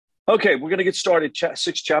Okay, we're going to get started.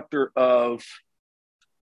 Sixth chapter of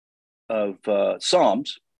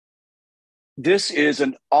Psalms. This is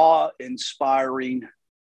an awe-inspiring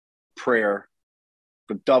prayer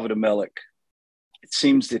for David Melech. It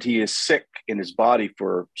seems that he is sick in his body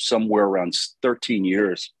for somewhere around 13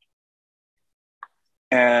 years.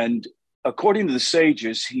 And according to the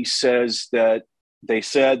sages, he says that they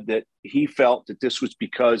said that he felt that this was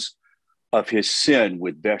because of his sin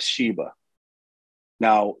with Bathsheba.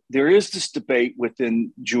 Now, there is this debate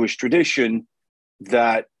within Jewish tradition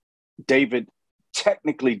that David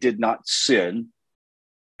technically did not sin,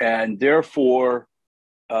 and therefore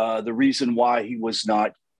the reason why he was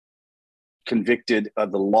not convicted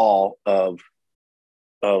of the law of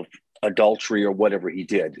adultery or whatever he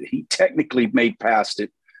did. He technically made past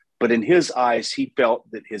it, but in his eyes, he felt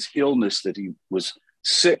that his illness, that he was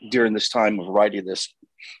sick during this time of writing this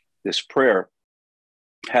prayer,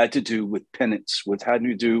 had to do with penance, had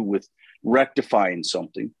to do with rectifying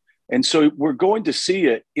something. And so we're going to see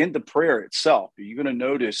it in the prayer itself. You're going to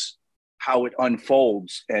notice how it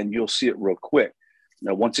unfolds, and you'll see it real quick.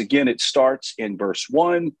 Now, once again, it starts in verse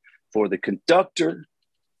 1, for the conductor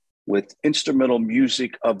with instrumental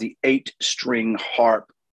music of the 8-string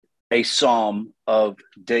harp, a psalm of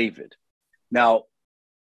David. Now,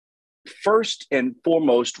 first and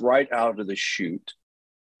foremost, right out of the chute,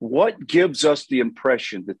 what gives us the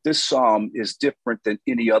impression that this psalm is different than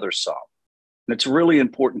any other psalm? And it's a really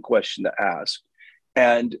important question to ask.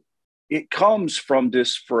 And it comes from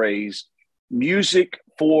this phrase, music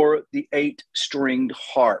for the 8-stringed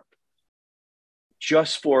harp.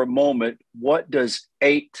 Just for a moment, what does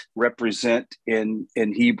 8 represent in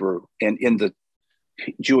Hebrew and in the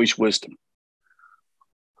Jewish wisdom?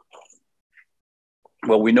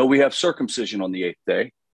 Well, we know we have circumcision on the 8th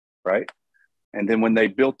day, right? And then when they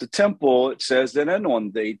built the temple, it says that and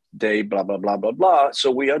on the day, blah, blah, blah, blah, blah. So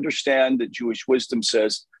we understand that Jewish wisdom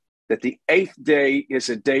says that the 8th day is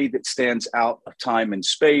a day that stands out of time and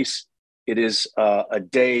space. It is a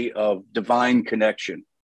day of divine connection.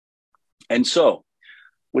 And so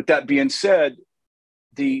with that being said,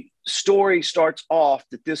 the story starts off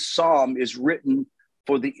that this psalm is written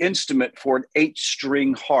for the instrument for an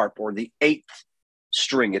 8-string harp, or the 8th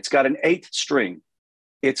string. It's got an 8th string.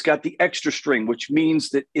 It's got the extra string, which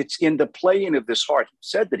means that it's in the playing of this harp. He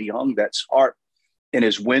said that he hung that harp in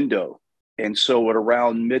his window. And so at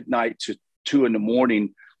around midnight to 2 in the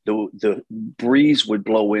morning, the breeze would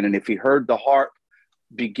blow in. And if he heard the harp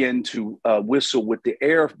begin to whistle with the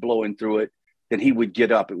air blowing through it, then he would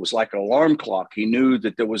get up. It was like an alarm clock. He knew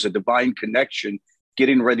that there was a divine connection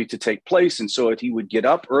getting ready to take place. And so he would get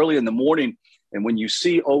up early in the morning. And when you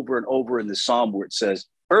see over and over in the psalm where it says,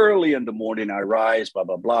 early in the morning I rise, blah,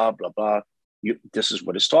 blah, blah, blah, blah, this is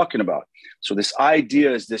what it's talking about. So this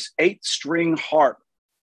idea is this 8-string harp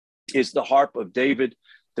is the harp of David,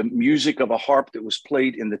 the music of a harp that was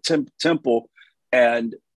played in the temple.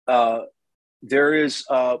 And there is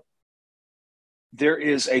a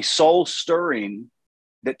soul stirring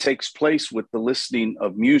that takes place with the listening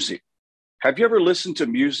of music. Have you ever listened to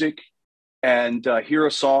music and hear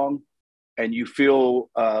a song and you feel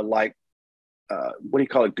like, what do you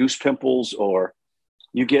call it, goose pimples, or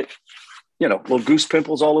you get, little goose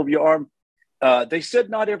pimples all over your arm? They said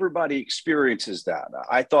not everybody experiences that.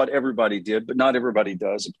 I thought everybody did, but not everybody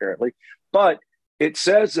does, apparently. But it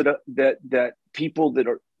says that people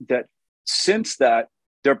that sense that,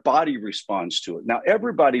 their body responds to it. Now,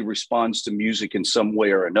 everybody responds to music in some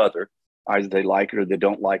way or another. Either they like it or they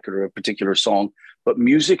don't like it, or a particular song. But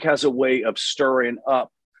music has a way of stirring up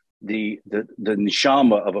the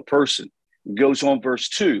neshama of a person. It goes on, verse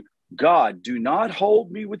 2. God, do not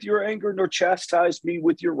hold me with your anger, nor chastise me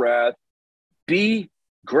with your wrath. Be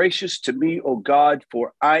gracious to me, O God,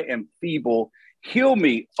 for I am feeble. Heal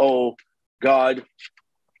me, O God,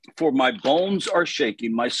 for my bones are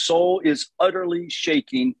shaking. My soul is utterly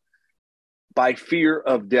shaking by fear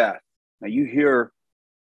of death. Now you hear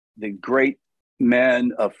the great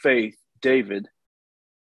man of faith, David,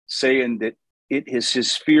 saying that it is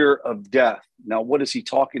his fear of death. Now, what is he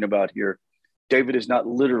talking about here? David is not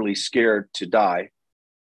literally scared to die.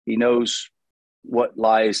 He knows what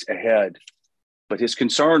lies ahead. But his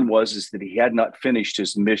concern is that he had not finished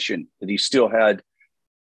his mission, that he still had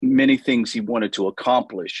many things he wanted to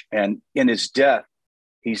accomplish. And in his death,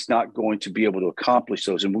 he's not going to be able to accomplish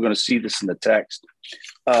those. And we're going to see this in the text.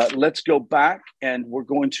 Let's go back and we're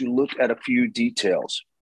going to look at a few details.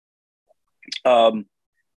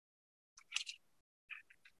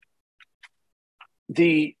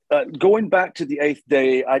 Going back to the 8th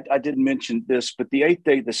day, I didn't mention this, but the 8th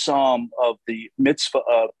day, the psalm of the mitzvah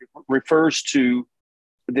refers to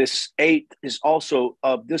this eighth is also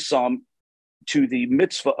of this psalm to the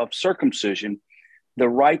mitzvah of circumcision, the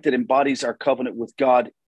rite that embodies our covenant with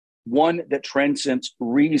God, one that transcends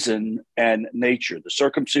reason and nature. The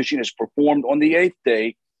circumcision is performed on the eighth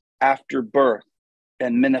day after birth,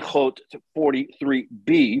 and Menachot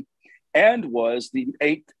 43b, and was the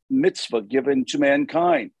eighth mitzvah given to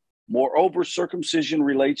mankind. Moreover, circumcision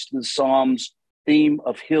relates to the psalm's theme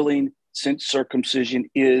of healing, since circumcision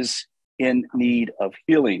is in need of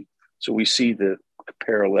healing. So we see the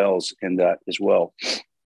parallels in that as well.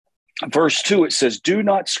 Verse 2, it says, do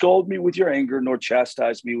not scold me with your anger, nor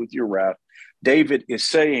chastise me with your wrath. David is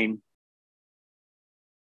saying,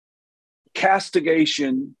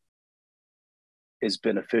 castigation is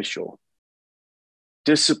beneficial.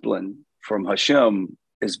 Discipline from Hashem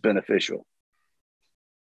is beneficial.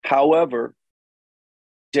 However,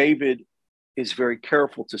 David is very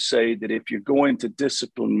careful to say that if you're going to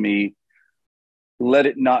discipline me, let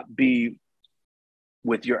it not be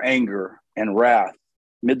with your anger and wrath.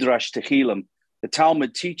 Midrash Tehillim, the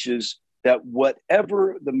Talmud teaches that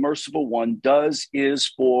whatever the merciful one does is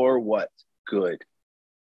for what? Good.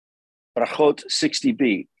 Brachot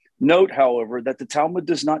 60b. Note, however, that the Talmud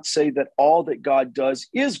does not say that all that God does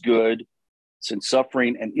is good, since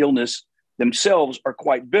suffering and illness themselves are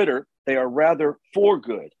quite bitter. They are rather for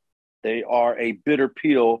good. They are a bitter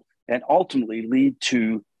pill and ultimately lead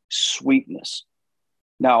to sweetness.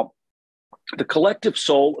 Now, the collective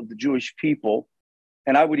soul of the Jewish people,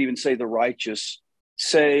 and I would even say the righteous,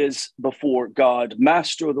 says before God,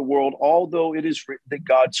 Master of the world, although it is written that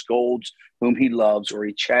God scolds whom he loves, or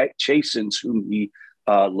he chastens whom he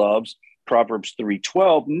loves, Proverbs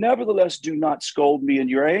 3:12, nevertheless, do not scold me in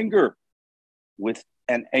your anger with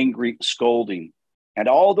an angry scolding. And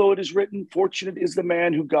although it is written, fortunate is the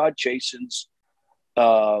man who God chastens,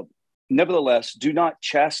 nevertheless, do not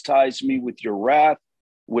chastise me with your wrath,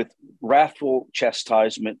 with wrathful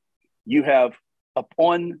chastisement. You have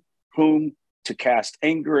upon whom to cast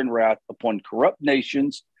anger and wrath upon corrupt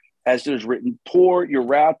nations, as it is written, pour your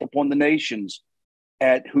wrath upon the nations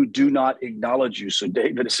and who do not acknowledge you. So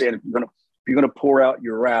David is saying, if you're going to pour out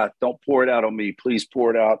your wrath, don't pour it out on me. Please pour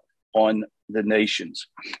it out on the nations.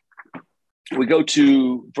 We go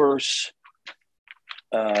to verse,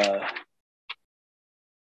 so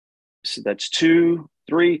that's 2,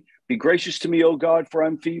 3. Be gracious to me, O God, for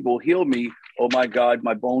I'm feeble. Heal me, O my God,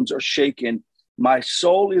 my bones are shaken. My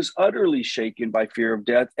soul is utterly shaken by fear of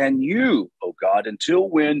death. And you, O God, until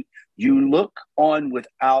when you look on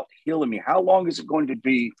without healing me? How long is it going to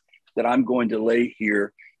be that I'm going to lay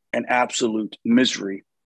here in absolute misery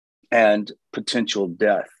and potential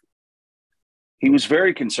death? He was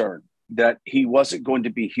very concerned that he wasn't going to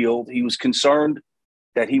be healed. He was concerned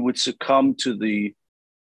that he would succumb to the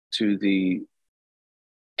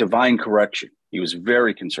divine correction. He was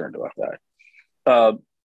very concerned about that.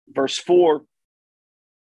 Verse 4,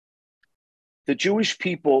 the Jewish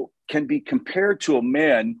people can be compared to a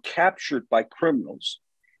man captured by criminals,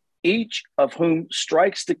 each of whom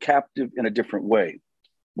strikes the captive in a different way.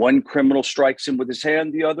 One criminal strikes him with his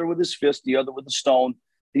hand, the other with his fist, the other with a stone,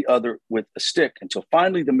 the other with a stick, until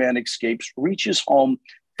finally the man escapes, reaches home,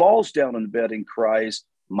 falls down on the bed and cries,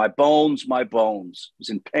 my bones, is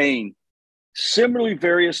in pain. Similarly,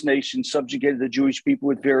 various nations subjugated the Jewish people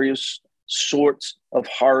with various sorts of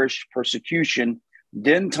harsh persecution.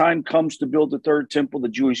 Then time comes to build the third temple. The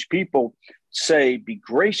Jewish people say, be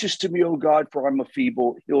gracious to me, O God, for I'm a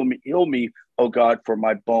feeble. Heal me, O God, for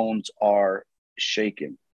my bones are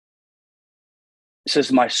shaken. It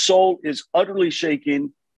says, my soul is utterly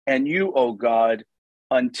shaken, and you, O God,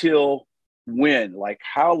 until when? Like,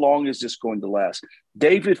 how long is this going to last?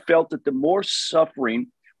 David felt that the more suffering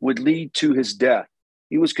would lead to his death.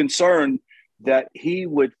 He was concerned that he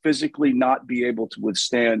would physically not be able to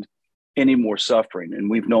withstand any more suffering. And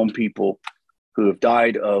we've known people who have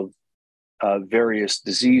died of various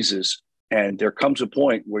diseases, and there comes a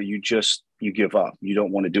point where you give up. You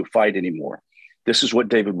don't want to fight anymore. This is what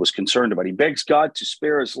David was concerned about. He begs God to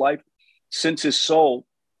spare his life since his soul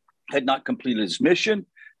had not completed his mission,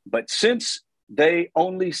 but since they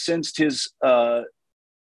only sensed his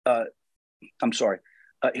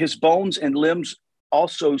bones and limbs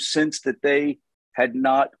also sensed that they had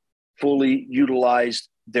not fully utilized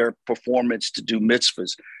their performance to do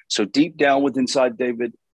mitzvahs. So deep down inside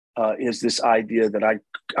David is this idea that I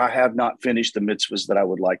have not finished the mitzvahs that I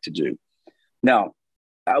would like to do. Now,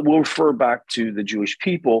 I will refer back to the Jewish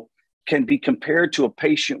people can be compared to a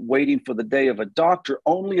patient waiting for the day of a doctor,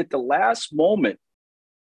 only at the last moment,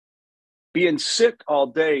 being sick all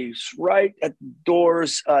day, right at the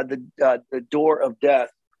doors, the door of death.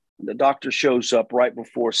 The doctor shows up right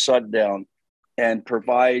before sundown and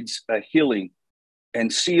provides a healing.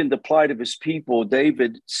 And seeing the plight of his people,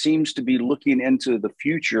 David seems to be looking into the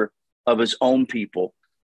future of his own people,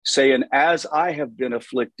 saying, as I have been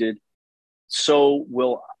afflicted, so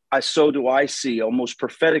do I see. Almost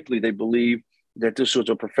prophetically, they believe that this was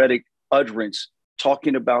a prophetic utterance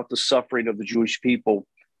talking about the suffering of the Jewish people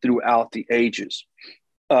throughout the ages.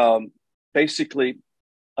 Basically,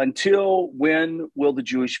 until when will the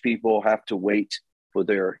Jewish people have to wait for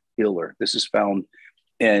their healer? This is found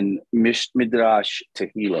in Midrash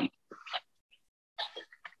Tehillim.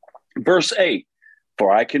 Verse 8,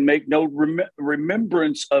 for I can make no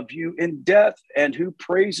remembrance of you in death, and who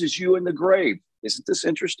praises you in the grave? Isn't this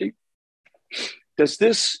interesting? Does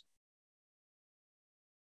this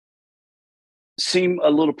seem a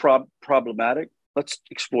little problematic? Let's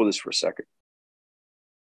explore this for a second.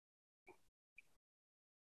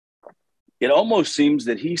 It almost seems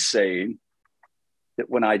that he's saying that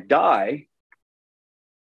when I die,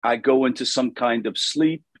 I go into some kind of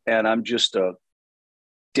sleep and I'm just a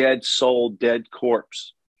dead soul, dead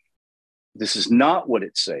corpse. This is not what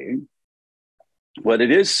it's saying. What it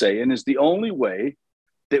is saying is the only way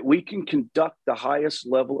that we can conduct the highest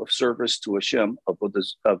level of service to Hashem,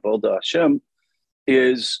 Avodah Hashem,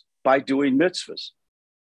 is by doing mitzvahs,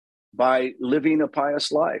 by living a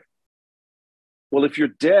pious life. Well, if you're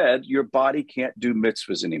dead, your body can't do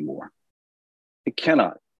mitzvahs anymore. It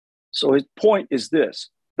cannot. So his point is this: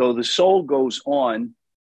 though the soul goes on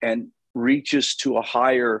and reaches to a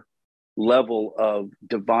higher level of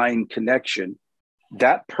divine connection,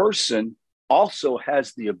 that person also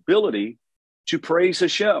has the ability to praise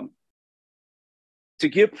Hashem, to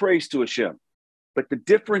give praise to Hashem. But the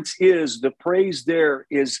difference is the praise there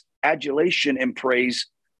is adulation and praise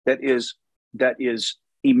that is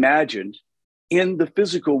imagined. In the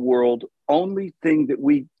physical world, only thing that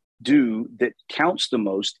we do that counts the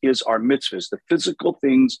most is our mitzvahs, the physical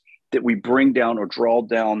things that we bring down or draw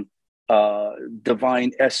down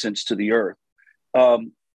divine essence to the earth.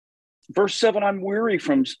 Verse 7, I'm weary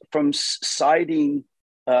from sighing.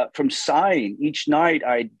 Each night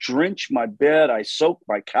I drench my bed, I soak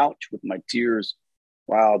my couch with my tears.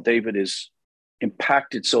 Wow, David is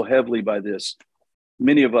impacted so heavily by this.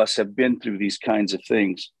 Many of us have been through these kinds of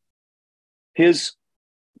things. It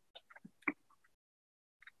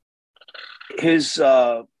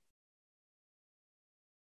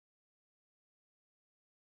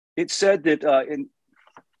said that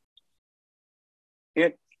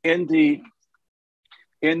in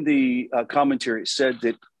the commentary, it said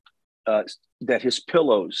that his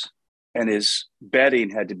pillows and his bedding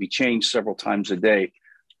had to be changed several times a day.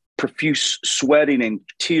 Profuse sweating and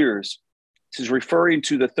tears. This is referring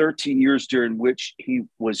to the 13 years during which he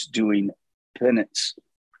was doing penance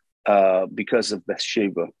because of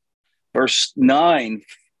Bathsheba. Verse 9,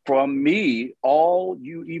 from me, all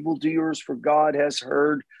you evildoers, for God has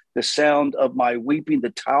heard the sound of my weeping. The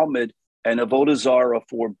Talmud and Avodah Zarah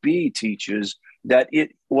 4b teaches that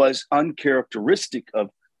it was uncharacteristic of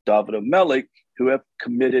David HaMelech who have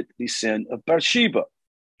committed the sin of Bathsheba.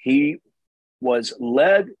 He was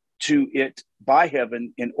led to it by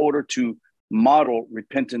heaven in order to model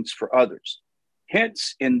repentance for others.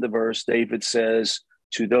 Hence, in the verse, David says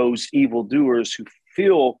to those evildoers who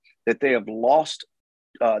feel that they are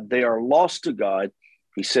lost to God,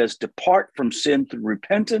 he says, depart from sin through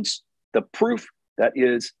repentance. The proof that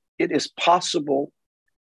is, it is possible,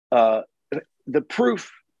 the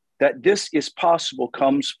proof that this is possible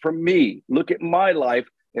comes from me. Look at my life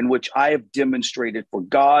in which I have demonstrated, for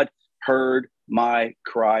God heard my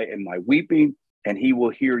cry and my weeping, and he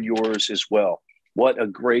will hear yours as well. What a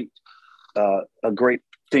great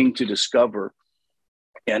thing to discover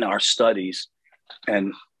in our studies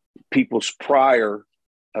and people's prior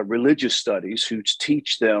religious studies who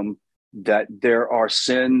teach them that there are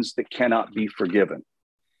sins that cannot be forgiven.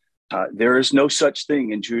 There is no such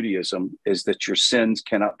thing in Judaism as that your sins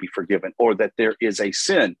cannot be forgiven, or that there is a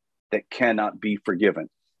sin that cannot be forgiven.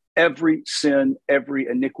 Every sin, every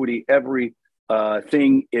iniquity, everything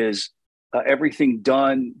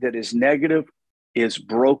done that is negative is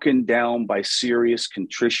broken down by serious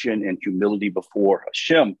contrition and humility before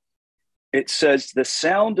Hashem. It says the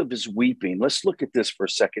sound of his weeping. Let's look at this for a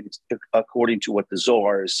second, according to what the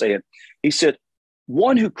Zohar is saying. He said,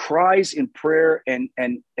 one who cries in prayer and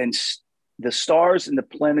the stars and the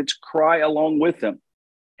planets cry along with him,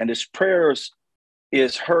 and his prayers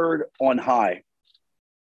is heard on high.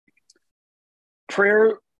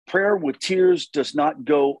 Prayer with tears does not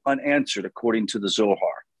go unanswered, according to the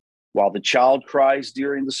Zohar. While the child cries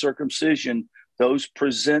during the circumcision, those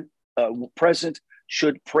present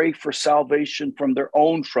should pray for salvation from their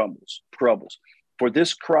own troubles. For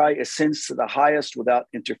this cry ascends to the highest without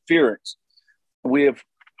interference. We have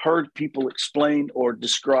heard people explain or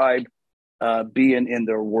describe being in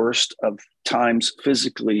their worst of times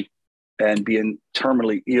physically and being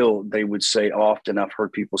terminally ill. They would say often, I've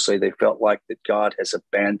heard people say they felt like that God has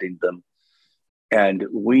abandoned them. And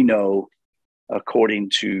we know,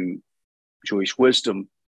 according to Jewish wisdom,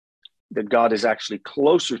 that God is actually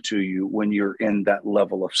closer to you when you're in that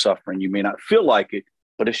level of suffering. You may not feel like it,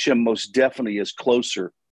 but Hashem most definitely is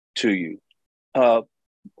closer to you. The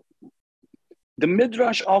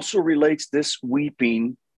Midrash also relates this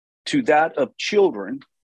weeping to that of children,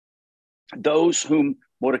 those whom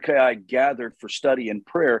Mordecai gathered for study and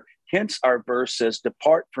prayer. Hence, our verse says,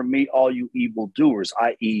 "Depart from me, all you evildoers,"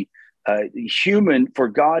 i.e., human, for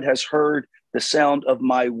God has heard the sound of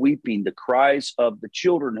my weeping, the cries of the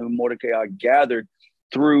children whom Mordecai gathered,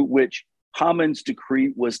 through which Haman's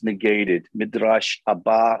decree was negated. Midrash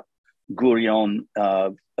Abba Gurion,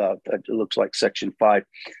 it looks like section 5.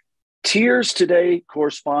 Tears today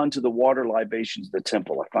correspond to the water libations of the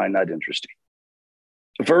temple. I find that interesting.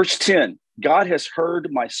 Verse 10, God has heard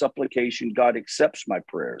my supplication. God accepts my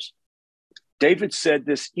prayers. David said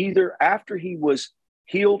this either after he was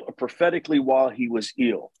healed or prophetically while he was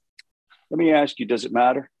ill. Let me ask you, does it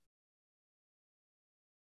matter?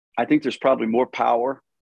 I think there's probably more power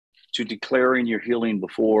to declaring your healing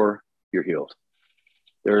before you're healed.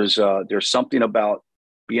 There's something about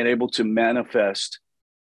being able to manifest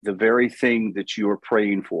the very thing that you are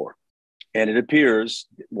praying for. And it appears,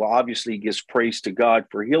 well, obviously he gives praise to God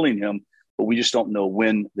for healing him, but we just don't know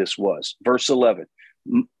when this was. Verse 11,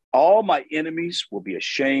 all my enemies will be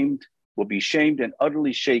shamed and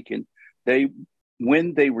utterly shaken.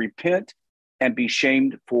 When they repent and be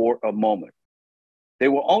shamed for a moment. They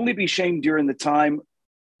will only be shamed during the time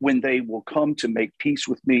when they will come to make peace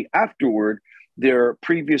with me. Afterward, their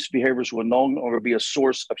previous behaviors will no longer be a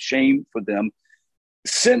source of shame for them,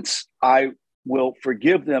 since I will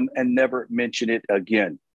forgive them and never mention it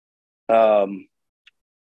again.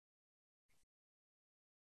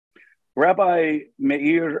 Rabbi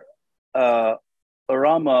Meir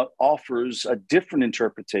Arama offers a different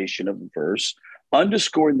interpretation of the verse,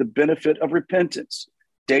 underscoring the benefit of repentance.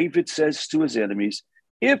 David says to his enemies,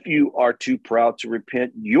 if you are too proud to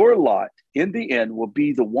repent, your lot in the end will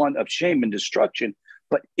be the one of shame and destruction.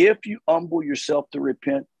 But if you humble yourself to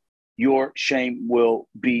repent, your shame will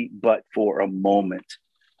be but for a moment.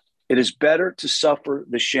 It is better to suffer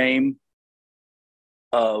the shame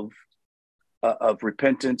of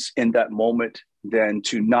repentance in that moment than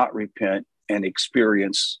to not repent and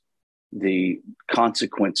experience the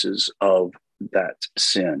consequences of that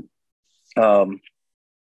sin.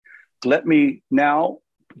 Let me now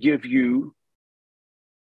give you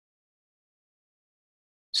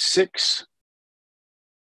 6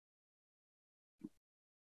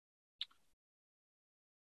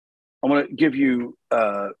 I'm going to give you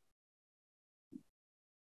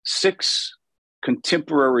 6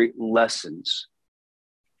 contemporary lessons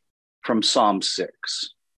from Psalm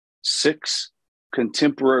 6. 6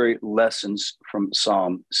 contemporary lessons from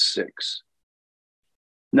Psalm 6.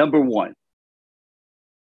 Number 1,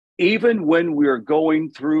 even when we are going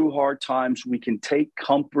through hard times, we can take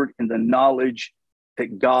comfort in the knowledge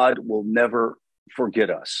that God will never forget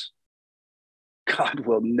us. God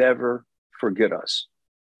will never forget us.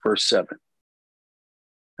 Verse 7.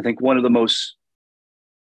 I think one of the most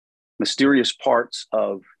mysterious parts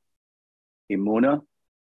of Emunah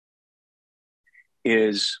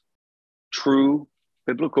is true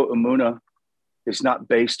biblical Emunah is not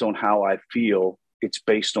based on how I feel. It's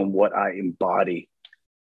based on what I embody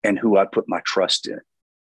and who I put my trust in.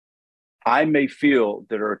 I may feel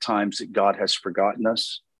there are times that God has forgotten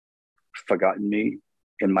us, forgotten me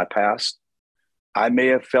in my past. I may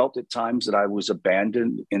have felt at times that I was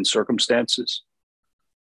abandoned in circumstances,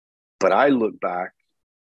 but I look back,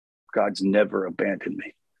 God's never abandoned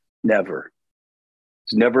me. Never.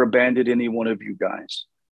 He's never abandoned any one of you guys.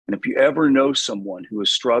 And if you ever know someone who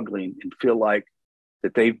is struggling and feel like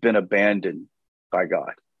that they've been abandoned by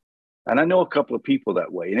God, and I know a couple of people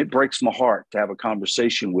that way, and it breaks my heart to have a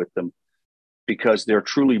conversation with them because they're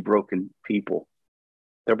truly broken people.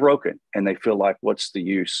 They're broken and they feel like, what's the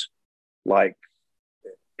use? Like,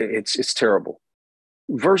 it's terrible.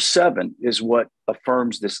 Verse 7 is what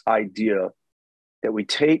affirms this idea that we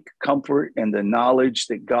take comfort in the knowledge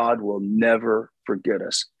that God will never forget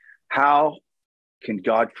us. How can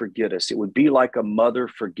God forget us? It would be like a mother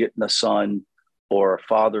forgetting a son or a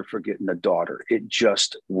father forgetting a daughter. It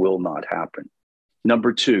just will not happen.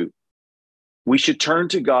 Number 2, we should turn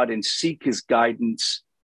to God and seek his guidance,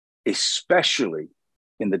 especially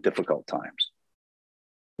in the difficult times.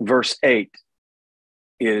 Verse 8,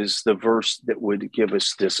 is the verse that would give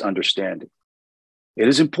us this understanding. It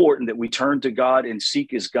is important that we turn to God and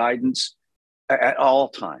seek his guidance at all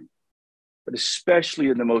times, but especially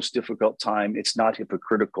in the most difficult time. It's not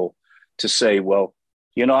hypocritical to say, well,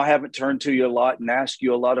 you know, I haven't turned to you a lot and asked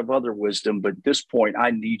you a lot of other wisdom, but at this point,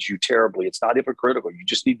 I need you terribly. It's not hypocritical. You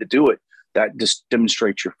just need to do it. That just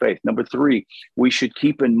demonstrates your faith. Number 3, we should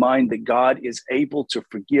keep in mind that God is able to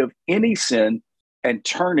forgive any sin and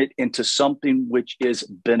turn it into something which is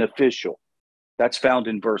beneficial. That's found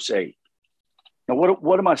in verse 8. Now,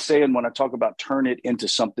 what am I saying when I talk about turn it into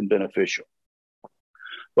something beneficial?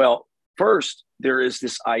 Well, first, there is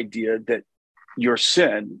this idea that your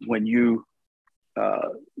sin, when you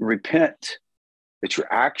repent, that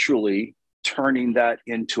you're actually turning that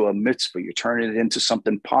into a mitzvah. You're turning it into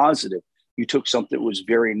something positive. You took something that was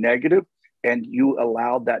very negative and you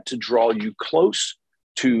allowed that to draw you close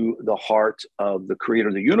to the heart of the creator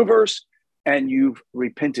of the universe. And you've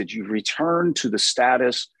repented. You've returned to the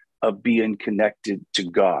status of being connected to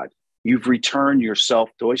God. You've returned yourself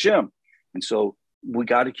to Hashem. And so we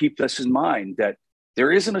got to keep this in mind, that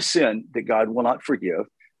there isn't a sin that God will not forgive.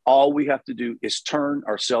 All we have to do is turn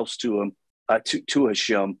ourselves to him, to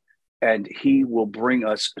Hashem, and he will bring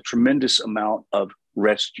us a tremendous amount of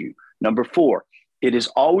rescue. Number 4, it is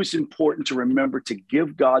always important to remember to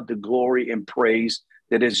give God the glory and praise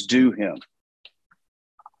that is due him.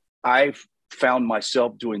 I've found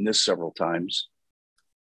myself doing this several times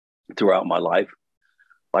throughout my life.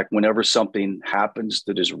 Like whenever something happens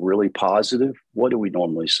that is really positive, what do we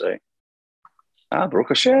normally say? Baruch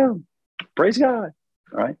Hashem, praise God,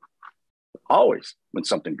 right? Always when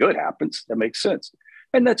something good happens, that makes sense.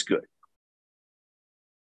 And that's good.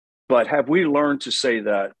 But have we learned to say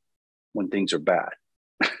that when things are bad?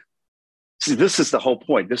 See, this is the whole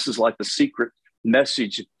point. This is like the secret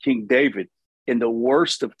message of King David. In the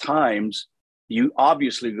worst of times, you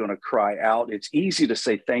obviously are going to cry out. It's easy to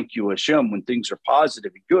say thank you, Hashem, when things are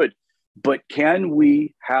positive and good. But can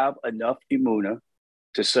we have enough emunah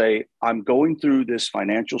to say, I'm going through this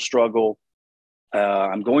financial struggle.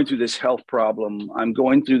 I'm going through this health problem. I'm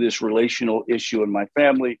going through this relational issue in my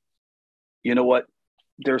family. You know what?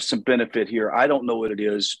 There's some benefit here. I don't know what it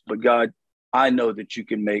is, but God, I know that you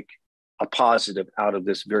can make a positive out of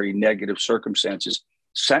this very negative circumstance.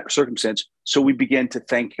 So we begin to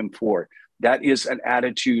thank him for it. That is an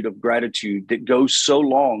attitude of gratitude that goes so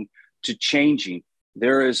long to changing.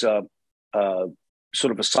 There is a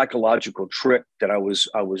sort of a psychological trick that I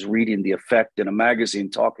was reading the effect in a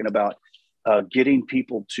magazine talking about getting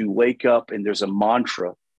people to wake up, and there's a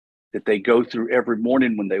mantra that they go through every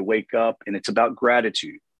morning when they wake up, and it's about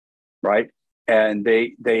gratitude, right? And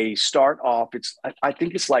they start off, I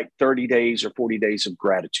think it's like 30 days or 40 days of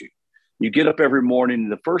gratitude. You get up every morning,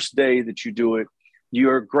 and the first day that you do it,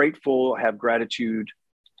 you're grateful, have gratitude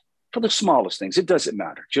for the smallest things. It doesn't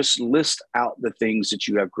matter. Just list out the things that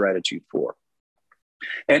you have gratitude for.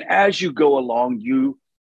 And as you go along, you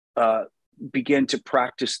begin to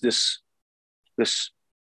practice this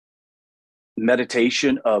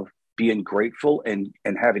meditation of being grateful and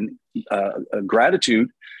having a gratitude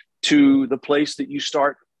to the place that you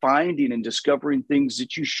start finding and discovering things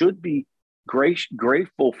that you should be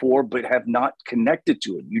grateful for, but have not connected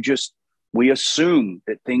to it. We assume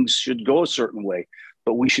that things should go a certain way,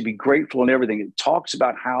 but we should be grateful in everything. It talks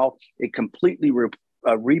about how it completely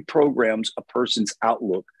reprograms a person's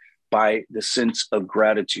outlook by the sense of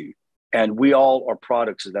gratitude. And we all are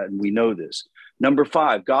products of that, and we know this. Number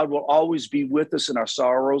 5, God will always be with us in our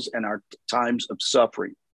sorrows and our times of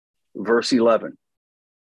suffering. Verse 11,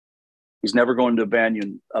 he's never going to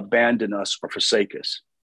abandon us or forsake us.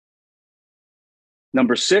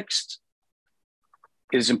 Number 6,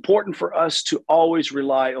 it is important for us to always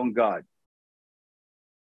rely on God,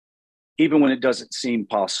 even when it doesn't seem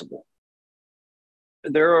possible.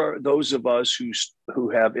 There are those of us who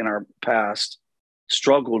have in our past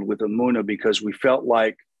struggled with emunah because we felt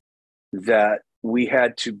like that we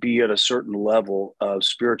had to be at a certain level of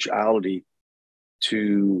spirituality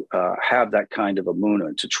to have that kind of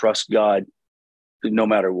emunah, to trust God no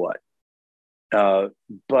matter what.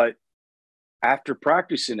 But after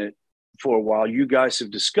practicing it for a while, you guys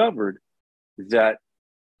have discovered that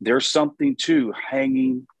there's something to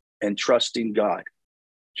hanging and trusting God.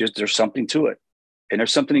 Just there's something to it. And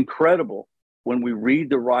there's something incredible when we read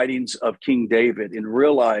the writings of King David and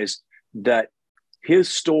realize that his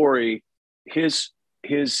story, his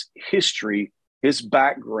history, his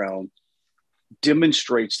background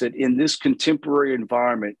demonstrates that in this contemporary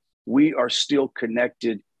environment, we are still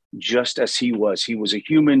connected just as he was. He was a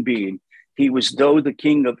human being. He was, though the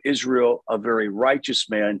king of Israel, a very righteous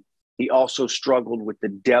man. he also struggled with the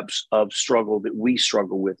depths of struggle that we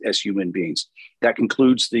struggle with as human beings. That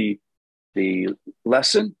concludes the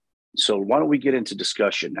lesson. So why don't we get into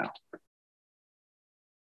discussion now?